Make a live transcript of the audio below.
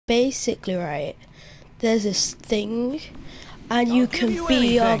basically, right, there's this thing, and you can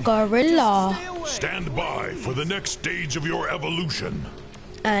be a gorilla. Stand by for the next stage of your evolution.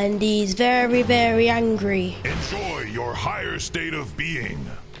 And he's very, very angry. Enjoy your higher state of being.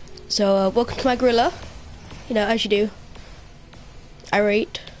 So, welcome to my gorilla. You know, as you do.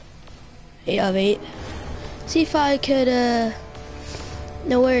 Irate. 8 out of 8. See if I could,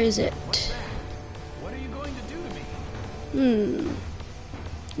 no, where is it? What are you going to do to me?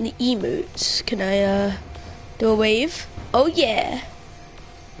 The emotes. Can I, do a wave? Oh, yeah.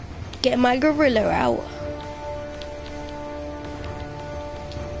 Get my gorilla out.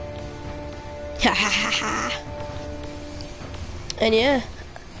 Ha ha ha ha. And yeah,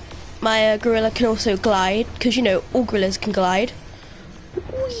 my gorilla can also glide, because you know, all gorillas can glide.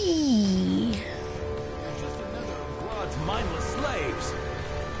 Whee! Just another of God's mindless slaves.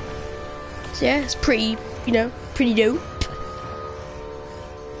 So yeah, it's pretty, you know, pretty dope.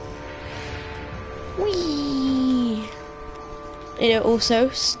 Whee! You know,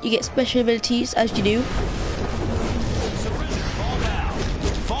 also, you get special abilities as you do. Surrender, fall down.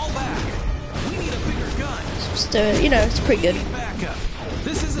 Fall back. We need a bigger gun. So, you know, it's pretty good. Back up.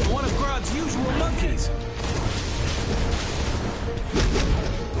 This isn't one of Grodd's usual monkeys.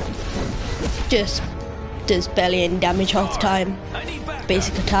 Just does barely any damage half the time. I need backup.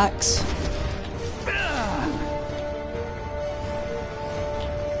 Basic attacks.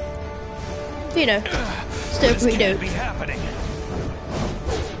 You know, still This pretty can't dope. be happening.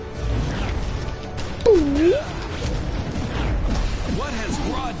 What has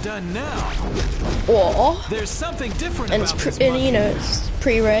Grodd done now? Or, There's something different and about it's this and, monkey. you know, it's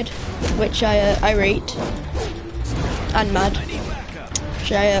pre-red, which I rate, and mad, I need backup.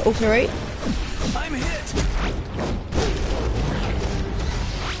 which I also rate. I'm hit.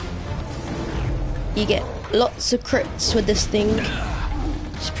 You get lots of crits with this thing.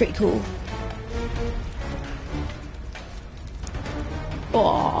 It's pretty cool.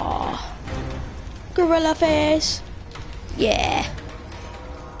 Oh, gorilla face. Yeah.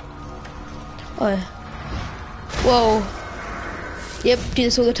 Oh. Whoa. Yep, do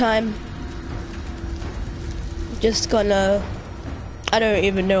this all the time. Just gonna. I don't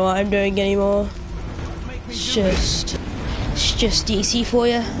even know what I'm doing anymore. Make me It's do it. just DC for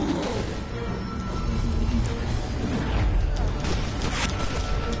you.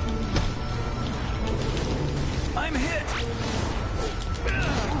 I'm hit.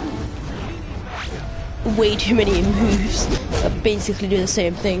 Way too many moves that basically do the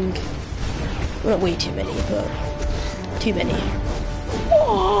same thing. Well, not way too many, but too many.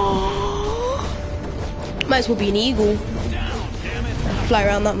 Oh. Might as well be an eagle. Damn it. Fly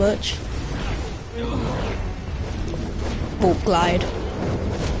around that much. Or glide.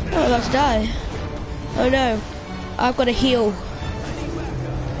 Oh, I'm about to die. Oh no. I've got to heal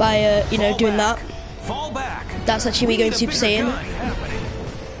by, you know, Fall doing back. that. Fall back. That's actually me We going need a Super bigger Saiyan. gun happening.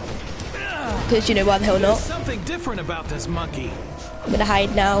 Because, you know, why the hell There's not? something different about this monkey. I'm gonna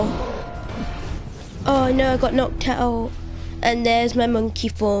hide now. Oh no, I got knocked out. And there's my monkey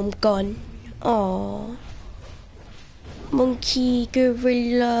form gone. Oh, monkey,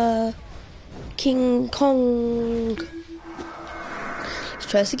 gorilla, King Kong. Let's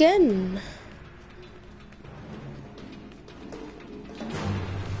try this again.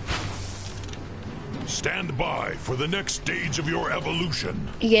 Stand by for the next stage of your evolution.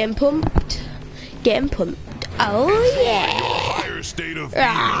 You getting pumped? Getting pumped. Oh yeah. Your higher state of being.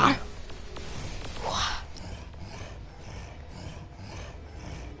 Ah.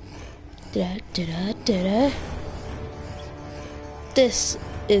 Da-da-da-da-da. This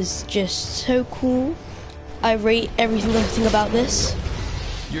is just so cool. I rate everything about this.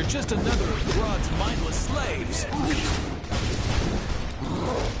 You're just another of Grodd's mindless slaves.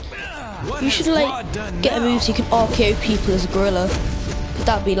 What You has should Grodd like done get a now? move so you can RKO people as a gorilla.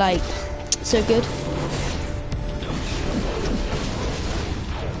 That'd be like so good.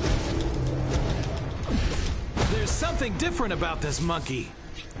 There's something different about this monkey.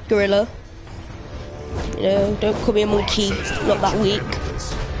 Gorilla. You know, don't call me a monkey. Not that weak.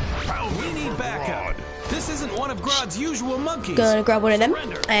 We need backup. This isn't one of Grodd's usual monkeys. Gonna grab one of them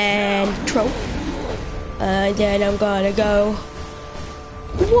Surrender. and troll. And then I'm gonna go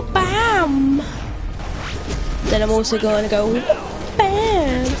whoop bam. Then I'm also gonna go whoop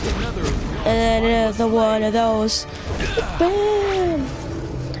bam. Another of And then another one of those. Bam!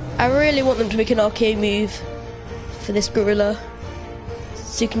 I really want them to make an arcade move for this gorilla.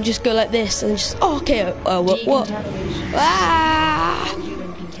 So you can just go like this and just RKO. Oh, what? Decontamination. Ah! All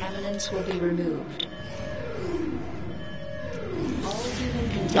human contaminants will be removed. All human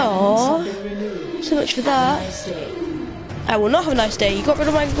contaminants Aww. have been removed. So much for Have a that. nice day. I will not have a nice day. You got rid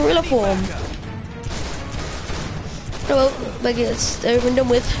of my gorilla form. Oh well, like it's over and done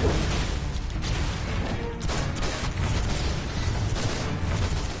with.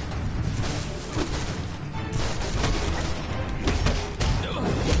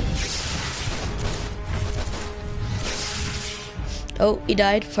 Oh, he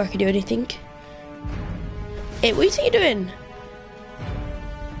died before I could do anything. Hey, what are you doing?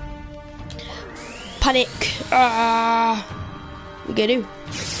 Panic! Ah! What you gonna do?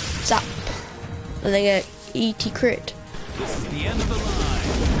 Zap. And then get ET crit. This is the end of the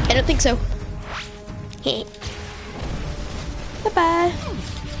line. I don't think so. Bye bye.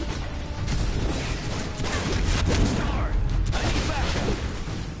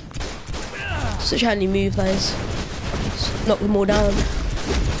 Such a handy move, guys. Just knock them all down.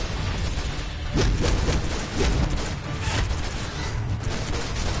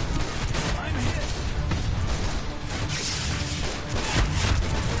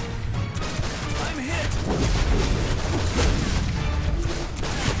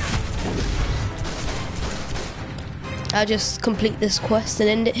 I'll just complete this quest and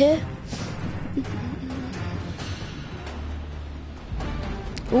end it here.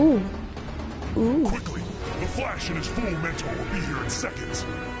 Ooh. Ooh. Quickly! The Flash and his full mentor will be here in seconds.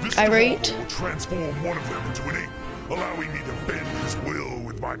 This Irate. will transform one of them into an ape, allowing me to bend his will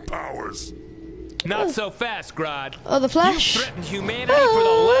with my powers. Not so fast, Grodd. Oh, the Flash. You threatened humanity for the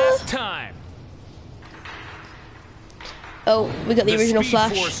last time. Oh, we got the original Speed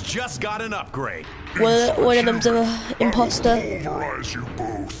Flash. Force just got an upgrade. One of them's an imposter. Pulverize you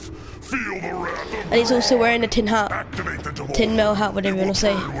both. Feel the wrath of And he's also wearing a tin hat. Activate the device. Tin mail hat, whatever you want to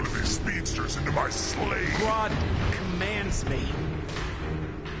say. Turn one of these speedsters into my slave. Grodd commands me.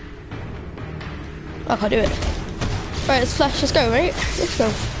 I can't do it. Right, let's Flash, let's go, right? Let's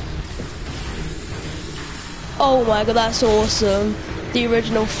go. Oh my god, that's awesome. The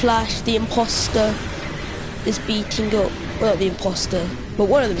original Flash, the imposter, is beating up, well, not the imposter, but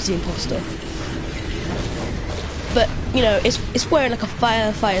one of them is the imposter. But, you know, it's wearing like a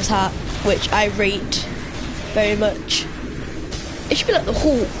firefighter's hat, which I rate very much. It should be like the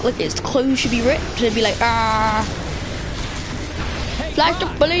Hulk, like its clothes should be ripped, and it'd be like, ah. Hey, Flash,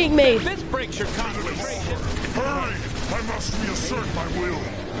 stop bullying me. This breaks your concentration. Hurry! I must reassert my will.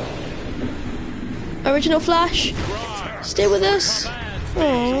 Original Flash, stay with us.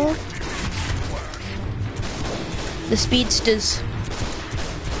 Aww. The speedsters.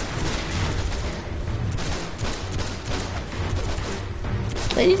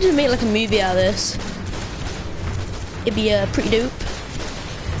 They need to make like a movie out of this. It'd be pretty dope.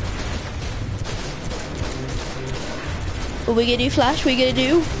 What we gonna do, Flash? What you gonna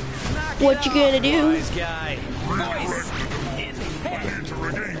do? What you gonna do? Wise guy. Voice in head.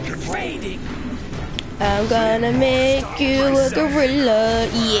 Fading. I'm gonna make you a gorilla,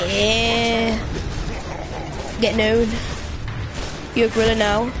 yeah. Get known. You're a gorilla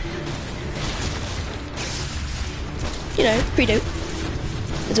now. You know, pretty dope.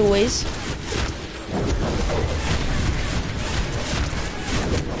 As always.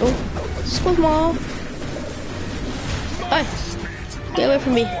 Oh, squad more. Hey, get away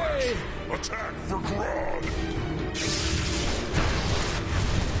from me. Attack for Grodd.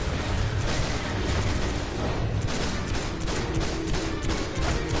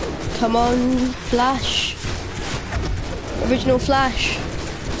 Come on, Flash. Original Flash.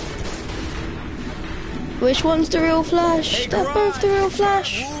 Which one's the real Flash? Hey, They're Grodd, both the real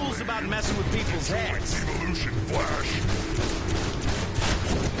Flash. Rules about messing with people's heads. Evolution Flash.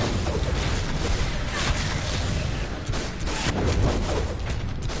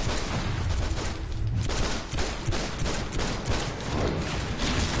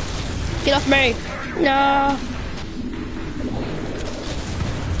 Get off me. No.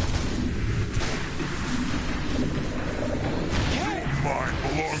 Mine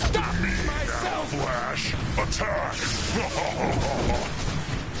belongs to me now, Flash. Attack!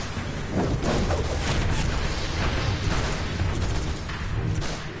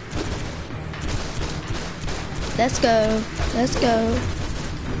 Let's go. Let's go.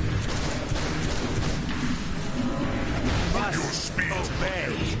 Your speed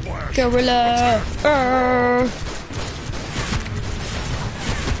Obey. Flash. Gorilla.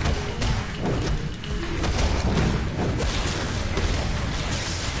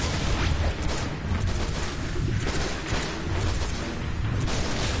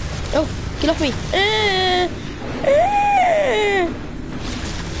 Oh, get off me.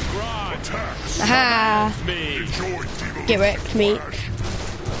 Attack! Aha. Me. Enjoy devolution, Get wrecked, mate. Flash.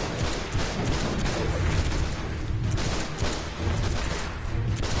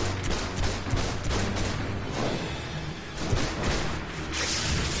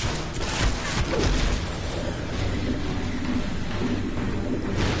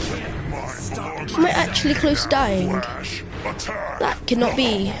 actually close to dying. Flash, attack. That cannot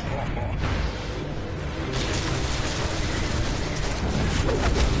be.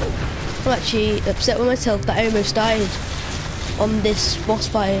 I'm actually upset with myself that I almost died on this boss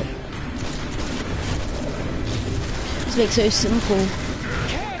fight. This makes it so simple.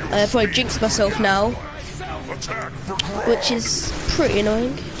 I probably jinxed myself now, which is pretty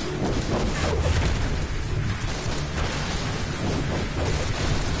annoying.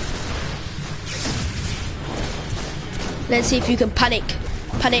 Let's see if you can panic.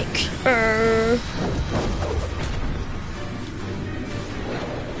 Panic.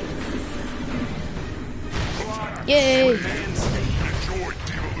 Yay!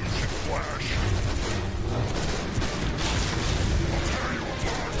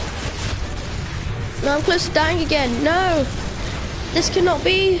 No, I'm close to dying again. No! This cannot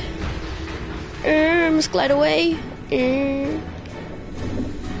be. Must glide away. Yay!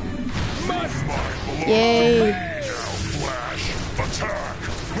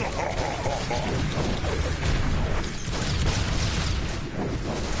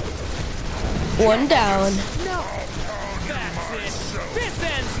 One down. No. That's it. This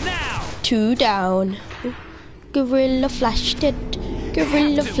ends now. 2 down. Gorilla flashed it.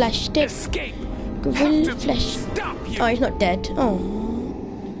 Gorilla flashed it. Escape. Gorilla flashed. Stop you. Oh, he's not dead.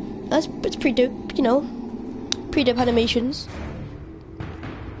 Oh, that's pretty dope. You know, pretty dope animations.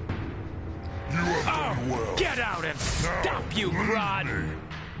 You have done well. Get out and stop you, Rod.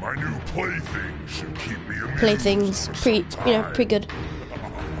 My new plaything should keep me amused. Playthings, for pretty, some you know, time. pretty good.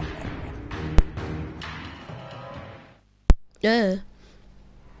 Yeah.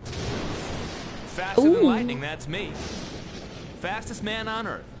 Faster than Ooh. lightning, that's me. Fastest man on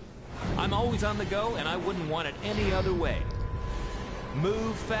Earth. I'm always on the go, and I wouldn't want it any other way.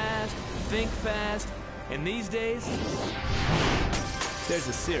 Move fast, think fast, and these days, there's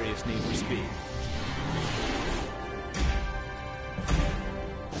a serious need for speed.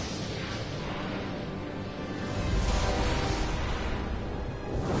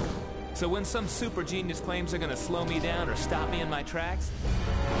 So when some super genius claims they're gonna slow me down or stop me in my tracks,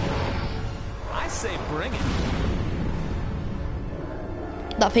 I say bring it.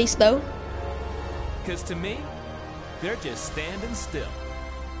 That face though. Because to me, they're just standing still.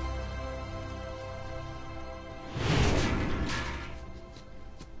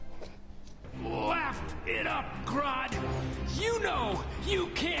 Laugh it up, Grodd. You know you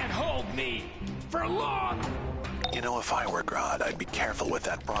can't hold me for long. You know, if I were Grodd, I'd be careful with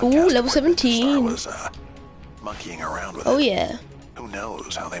that broadcast. Ooh, level equipment Star 17. was monkeying around with Oh it. yeah. Who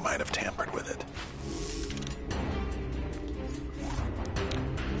knows how they might have tampered with it?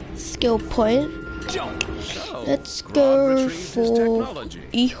 Skill point. Jump. Let's Grodd go retrieved his for technology.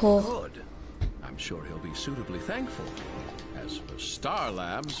 Iho. Good. I'm sure he'll be suitably thankful. As for Star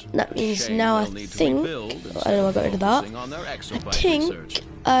Labs, That a means shame now I they'll need to think. rebuild I don't instead know. I of got rid of that. focusing on their I exobyte think research.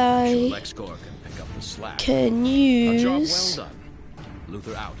 I Lexcor can pick up the slack. can A job well use. done.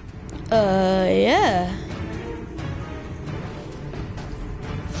 Luther out. Yeah.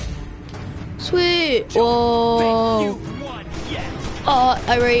 Sweet. Whoa. You've won yet. Oh,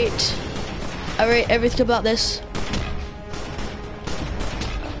 I rate everything about this.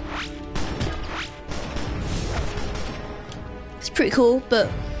 It's pretty cool, but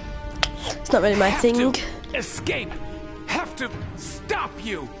it's not really my Have thing. to escape. Have to stop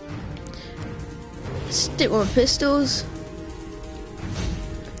you. Stick with my pistols.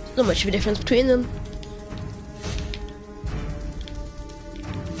 Not much of a difference between them.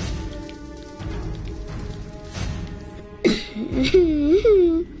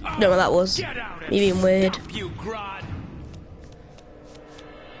 Don't know what that was. Get out and Me being weird. stop you, Grodd.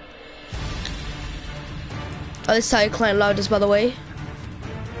 Oh, this is how you climb ladders, by the way.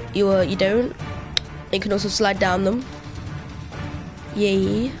 You don't. You can also slide down them.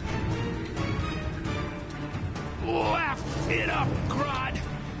 Yay. Laugh it up, Grodd.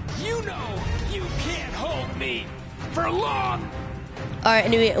 You know you can't hold me for long. Alright,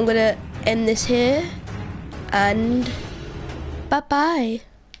 anyway, I'm gonna end this here. And bye-bye.